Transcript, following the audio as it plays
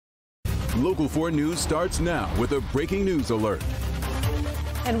Local 4 News starts now with a breaking news alert.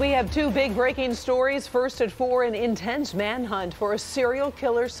 And we have two big breaking stories. First at 4, an intense manhunt for a serial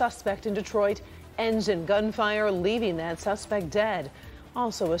killer suspect in Detroit ends in gunfire, leaving that suspect dead.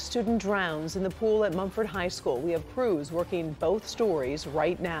 Also, a student drowns in the pool at Mumford High School. We have crews working both stories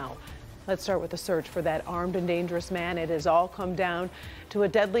right now. Let's start with the search for that armed and dangerous man. It has all come down to a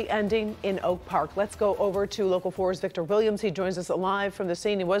deadly ending in Oak Park. Let's go over to Local 4's Victor Williams. He joins us live from the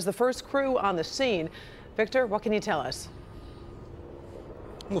scene. He was the first crew on the scene. Victor, what can you tell us?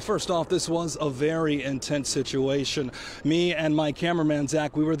 Well, first off, this was a very intense situation. Me and my cameraman,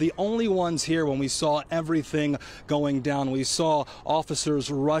 Zach, we were the only ones here when we saw everything going down. We saw officers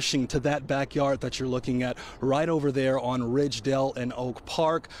rushing to that backyard that you're looking at right over there on Ridgedale and Oak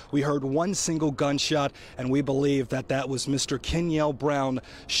Park. We heard one single gunshot, and we believe that that was Mr. Kenyell Brown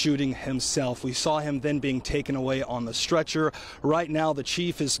shooting himself. We saw him then being taken away on the stretcher. Right now, the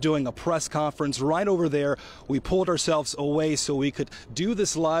chief is doing a press conference right over there. We pulled ourselves away so we could do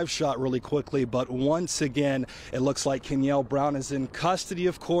this live shot really quickly, but once again, it looks like Kenyell Brown is in custody.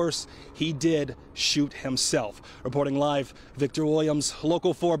 Of course, he did shoot himself. Reporting live, Victor Williams,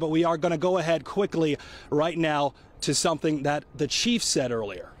 Local 4, but we are going to go ahead quickly right now to something that the chief said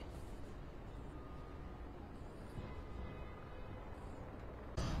earlier.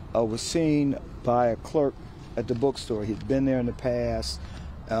 I was seen by a clerk at the bookstore. He'd been there in the past.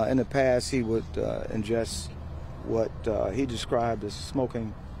 He would ingest what he described as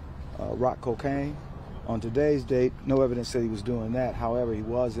smoking rock cocaine. On today's date, no evidence that he was doing that. However, he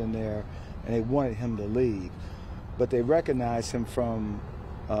was in there, and they wanted him to leave. But they recognized him from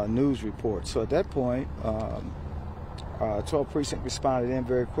news reports. So at that point, 12 Precinct responded in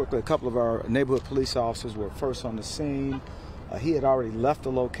very quickly. A couple of our neighborhood police officers were first on the scene. He had already left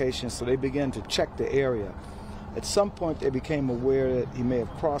the location, so they began to check the area. At some point, they became aware that he may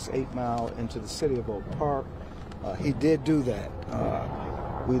have crossed 8 Mile into the city of Oak Park. He did do that.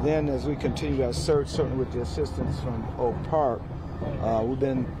 We then, as we continued our search, certainly with the assistance from Oak Park, we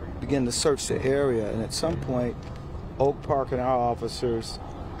then began to search the area. And at some point, Oak Park and our officers,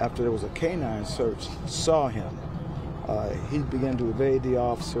 after there was a canine search, saw him. He began to evade the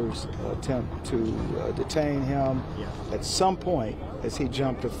officers' attempt to detain him. At some point, as he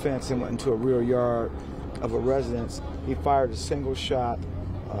jumped a fence and went into a rear yard of a residence, he fired a single shot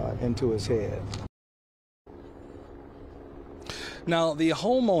into his head. Now, the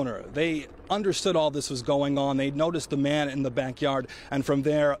homeowner, they understood all this was going on. They noticed the man in the backyard, and from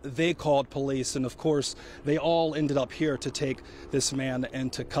there, they called police. And of course, they all ended up here to take this man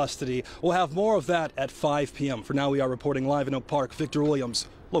into custody. We'll have more of that at 5 p.m. For now, we are reporting live in Oak Park. Victor Williams,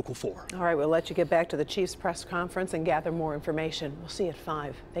 Local 4. All right, we'll let you get back to the chief's press conference and gather more information. We'll see you at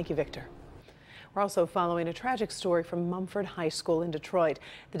 5. Thank you, Victor. We're also following a tragic story from Mumford High School in Detroit.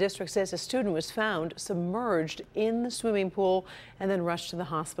 The district says a student was found submerged in the swimming pool and then rushed to the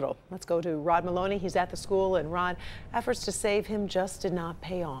hospital. Let's go to Rod Maloney. He's at the school, and Rod, efforts to save him just did not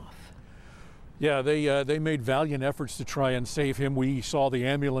pay off. Yeah, they made valiant efforts to try and save him. We saw the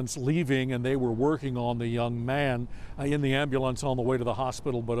ambulance leaving, and they were working on the young man in the ambulance on the way to the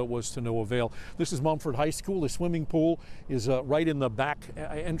hospital, but it was to no avail. This is Mumford High School. The swimming pool is right in the back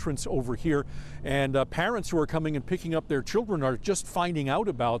entrance over here, and parents who are coming and picking up their children are just finding out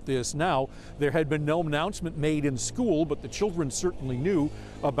about this now. There had been no announcement made in school, but the children certainly knew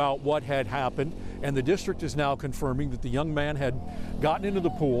about what had happened, and the district is now confirming that the young man had gotten into the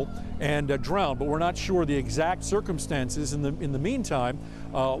pool and drowned, but we're not sure the exact circumstances. In the meantime,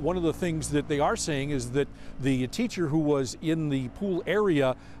 one of the things that they are saying is that the teacher who was in the pool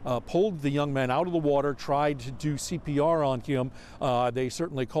area pulled the young man out of the water, tried to do CPR on him. They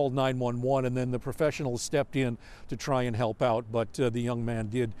certainly called 911, and then the professionals stepped in to try and help out, but the young man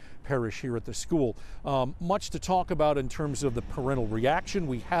did perish here at the school. Much to talk about in terms of the parental reaction.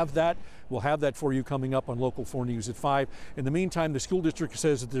 We have that. We'll have that for you coming up on Local 4 News at 5. In the meantime, the school district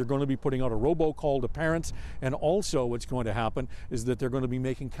says that they're going to be putting out a robocall to parents, and also what's going to happen is that they're going to be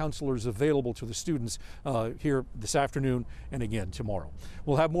making counselors available to the students here this afternoon and again tomorrow.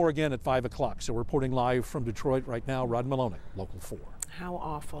 We'll have more again at 5 o'clock. So reporting live from Detroit right now, Rod Maloney, Local 4. How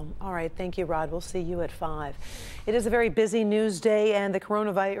awful. All right, thank you, Rod. We'll see you at 5. It is a very busy news day, and the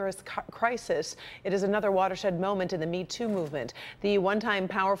coronavirus crisis, it is another watershed moment in the Me Too movement. The one-time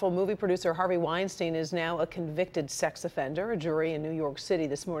powerful movie producer Harvey Weinstein is now a convicted sex offender. A jury in New York City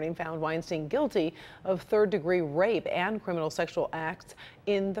this morning found Weinstein guilty of third-degree rape and criminal sexual acts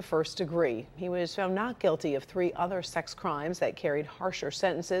in the first degree. He was found not guilty of 3 other sex crimes that carried harsher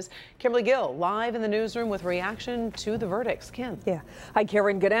sentences. Kimberly Gill live in the newsroom with reaction to the verdicts. Kim. Yeah. Hi,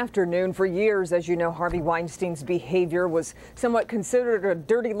 Karen. Good afternoon. For years, as you know, Harvey Weinstein's behavior was somewhat considered a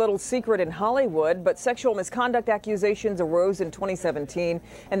dirty little secret in Hollywood, but sexual misconduct accusations arose in 2017,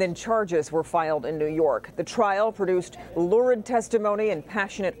 and then charges were filed in New York. The trial produced lurid testimony and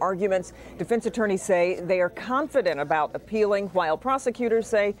passionate arguments. Defense attorneys say they are confident about appealing, while prosecutors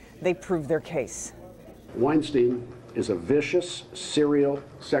say they proved their case. Weinstein is a vicious serial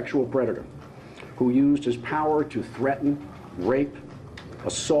sexual predator who used his power to threaten, rape,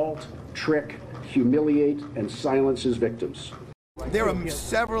 assault, trick, humiliate, and silence his victims. There are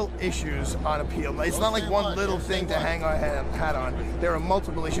several issues on appeal. It's not like one little thing to hang our hat on. There are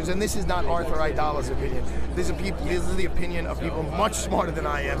multiple issues, and this is not Arthur Idala's opinion. This is the opinion of people much smarter than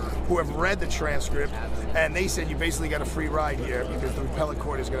I am who have read the transcript, and they said you basically got a free ride here because the appellate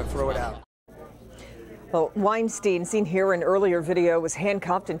court is going to throw it out. Well, Weinstein, seen here in earlier video, was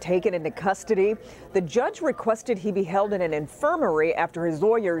handcuffed and taken into custody. The judge requested he be held in an infirmary after his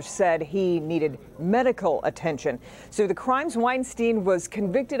lawyers said he needed medical attention. So the crimes Weinstein was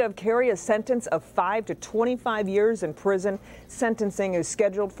convicted of carry a sentence of 5 to 25 years in prison. Sentencing is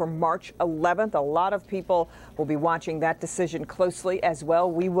scheduled for March 11th. A lot of people will be watching that decision closely as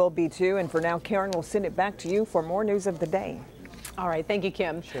well. We will be too. And for now, Karen, we'll send it back to you for more news of the day. All right. Thank you,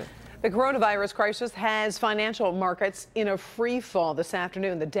 Kim. Sure. The coronavirus crisis has financial markets in a free fall this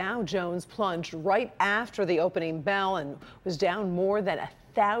afternoon. The Dow Jones plunged right after the opening bell and was down more than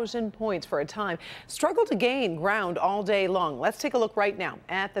 1,000 points for a time. Struggled to gain ground all day long. Let's take a look right now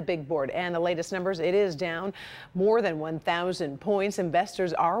at the big board and the latest numbers. It is down more than 1,000 points.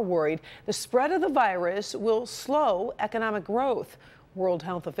 Investors are worried the spread of the virus will slow economic growth. World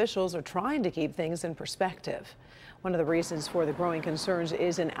health officials are trying to keep things in perspective. One of the reasons for the growing concerns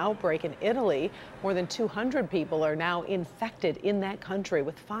is an outbreak in Italy. More than 200 people are now infected in that country,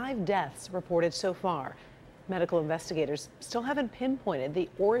 with 5 deaths reported so far. Medical investigators still haven't pinpointed the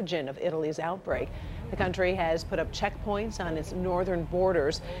origin of Italy's outbreak. The country has put up checkpoints on its northern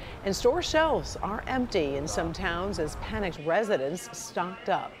borders, and store shelves are empty in some towns as panicked residents stocked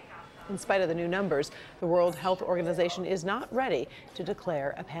up. In spite of the new numbers, the World Health Organization is not ready to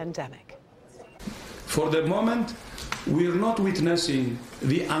declare a pandemic. For the moment, we are not witnessing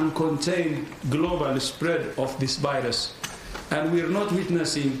the uncontained global spread of this virus, and we are not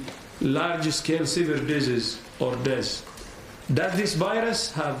witnessing large-scale severe disease or deaths. Does this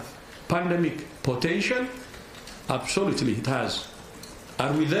virus have pandemic potential? Absolutely, it has.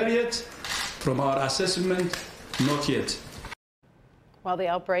 Are we there yet? From our assessment, not yet. While the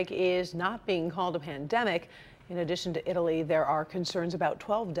outbreak is not being called a pandemic, in addition to Italy, there are concerns about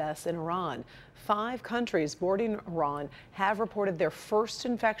 12 deaths in Iran. 5 countries bordering Iran have reported their first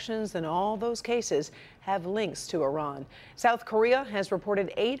infections, and all those cases have links to Iran. South Korea has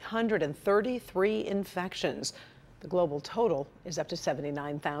reported 833 infections. The global total is up to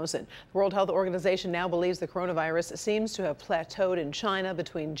 79,000. The World Health Organization now believes the coronavirus seems to have plateaued in China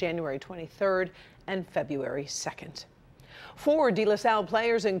between January 23rd and February 2nd. 4 De La Salle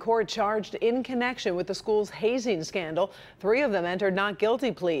players in court charged in connection with the school's hazing scandal. 3 of them entered not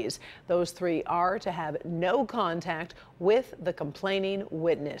guilty pleas. Those 3 are to have no contact with the complaining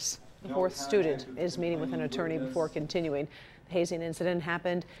witness. The 4th student is meeting with an attorney before continuing. The hazing incident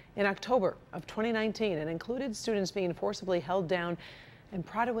happened in October of 2019 and included students being forcibly held down and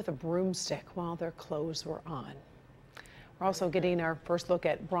prodded with a broomstick while their clothes were on. We're also getting our first look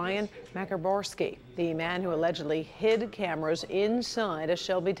at Brian Makarborski, the man who allegedly hid cameras inside a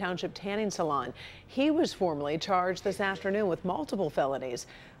Shelby Township tanning salon. He was formally charged this afternoon with multiple felonies.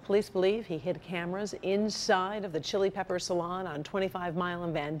 Police believe he hid cameras inside of the Chili Pepper salon on 25 Mile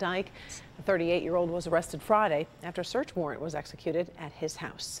and Van Dyke. The 38-year-old was arrested Friday after a search warrant was executed at his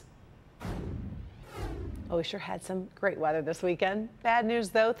house. Oh, we sure had some great weather this weekend. Bad news,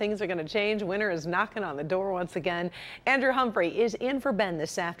 though, things are going to change. Winter is knocking on the door once again. Andrew Humphrey is in for Ben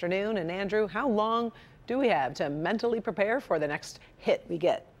this afternoon. And Andrew, how long do we have to mentally prepare for the next hit we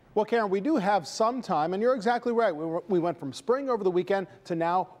get? Well, Karen, we do have some time, and you're exactly right. We went from spring over the weekend to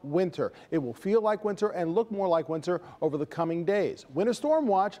now winter. It will feel like winter and look more like winter over the coming days. Winter storm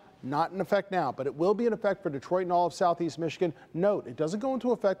watch not in effect now, but it will be in effect for Detroit and all of southeast Michigan. Note, it doesn't go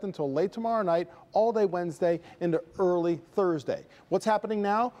into effect until late tomorrow night, all day Wednesday into early Thursday. What's happening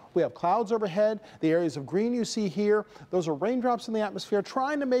now? We have clouds overhead. The areas of green you see here, those are raindrops in the atmosphere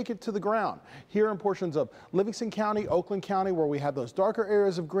trying to make it to the ground. Here in portions of Livingston County, Oakland County, where we have those darker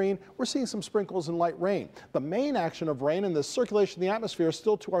areas of green, we're seeing some sprinkles and light rain. The main action of rain and the circulation in the atmosphere is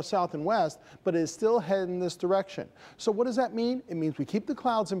still to our south and west, but it is still headed in this direction. So what does that mean? It means we keep the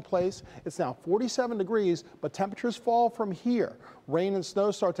clouds in place. It's now 47 degrees, but temperatures fall from here. Rain and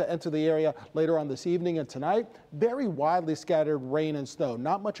snow start to enter the area later on this evening and tonight. Very widely scattered rain and snow.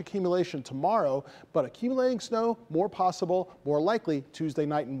 Not much accumulation tomorrow, but accumulating snow more possible, more likely Tuesday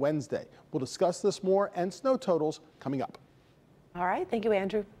night and Wednesday. We'll discuss this more and snow totals coming up. All right. Thank you,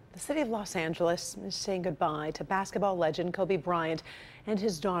 Andrew. The city of Los Angeles is saying goodbye to basketball legend Kobe Bryant and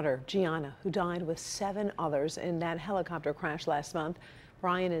his daughter, Gianna, who died with 7 others in that helicopter crash last month.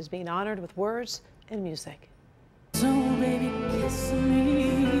 Bryant is being honored with words and music. So baby, kiss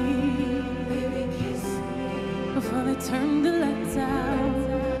me, baby, kiss me, before they turn the lights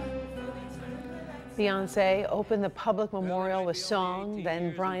out. Beyonce opened the public memorial with song,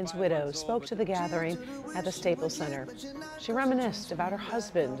 then Bryant's widow spoke to the gathering at the Staples Center. She reminisced about her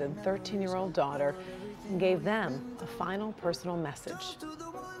husband and 13-year-old daughter and gave them a final personal message.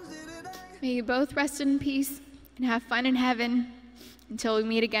 May you both rest in peace and have fun in heaven until we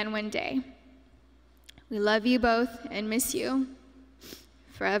meet again one day. We love you both and miss you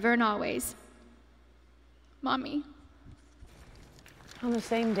forever and always. Mommy. On the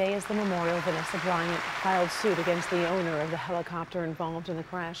same day as the memorial, Vanessa Bryant filed suit against the owner of the helicopter involved in the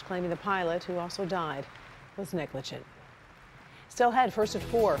crash, claiming the pilot, who also died, was negligent. Still ahead, first at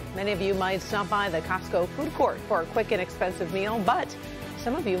 4. Many of you might stop by the Costco food court for a quick and expensive meal, but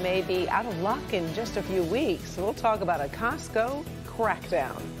some of you may be out of luck in just a few weeks. We'll talk about a Costco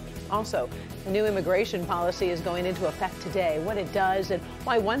crackdown. Also, the new immigration policy is going into effect today, what it does and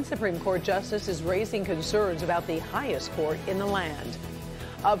why one Supreme Court justice is raising concerns about the highest court in the land.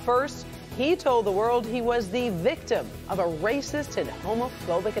 Up first, he told the world he was the victim of a racist and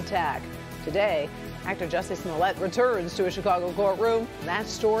homophobic attack. Today, actor Jussie Smollett returns to a Chicago courtroom. That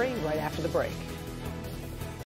story right after the break.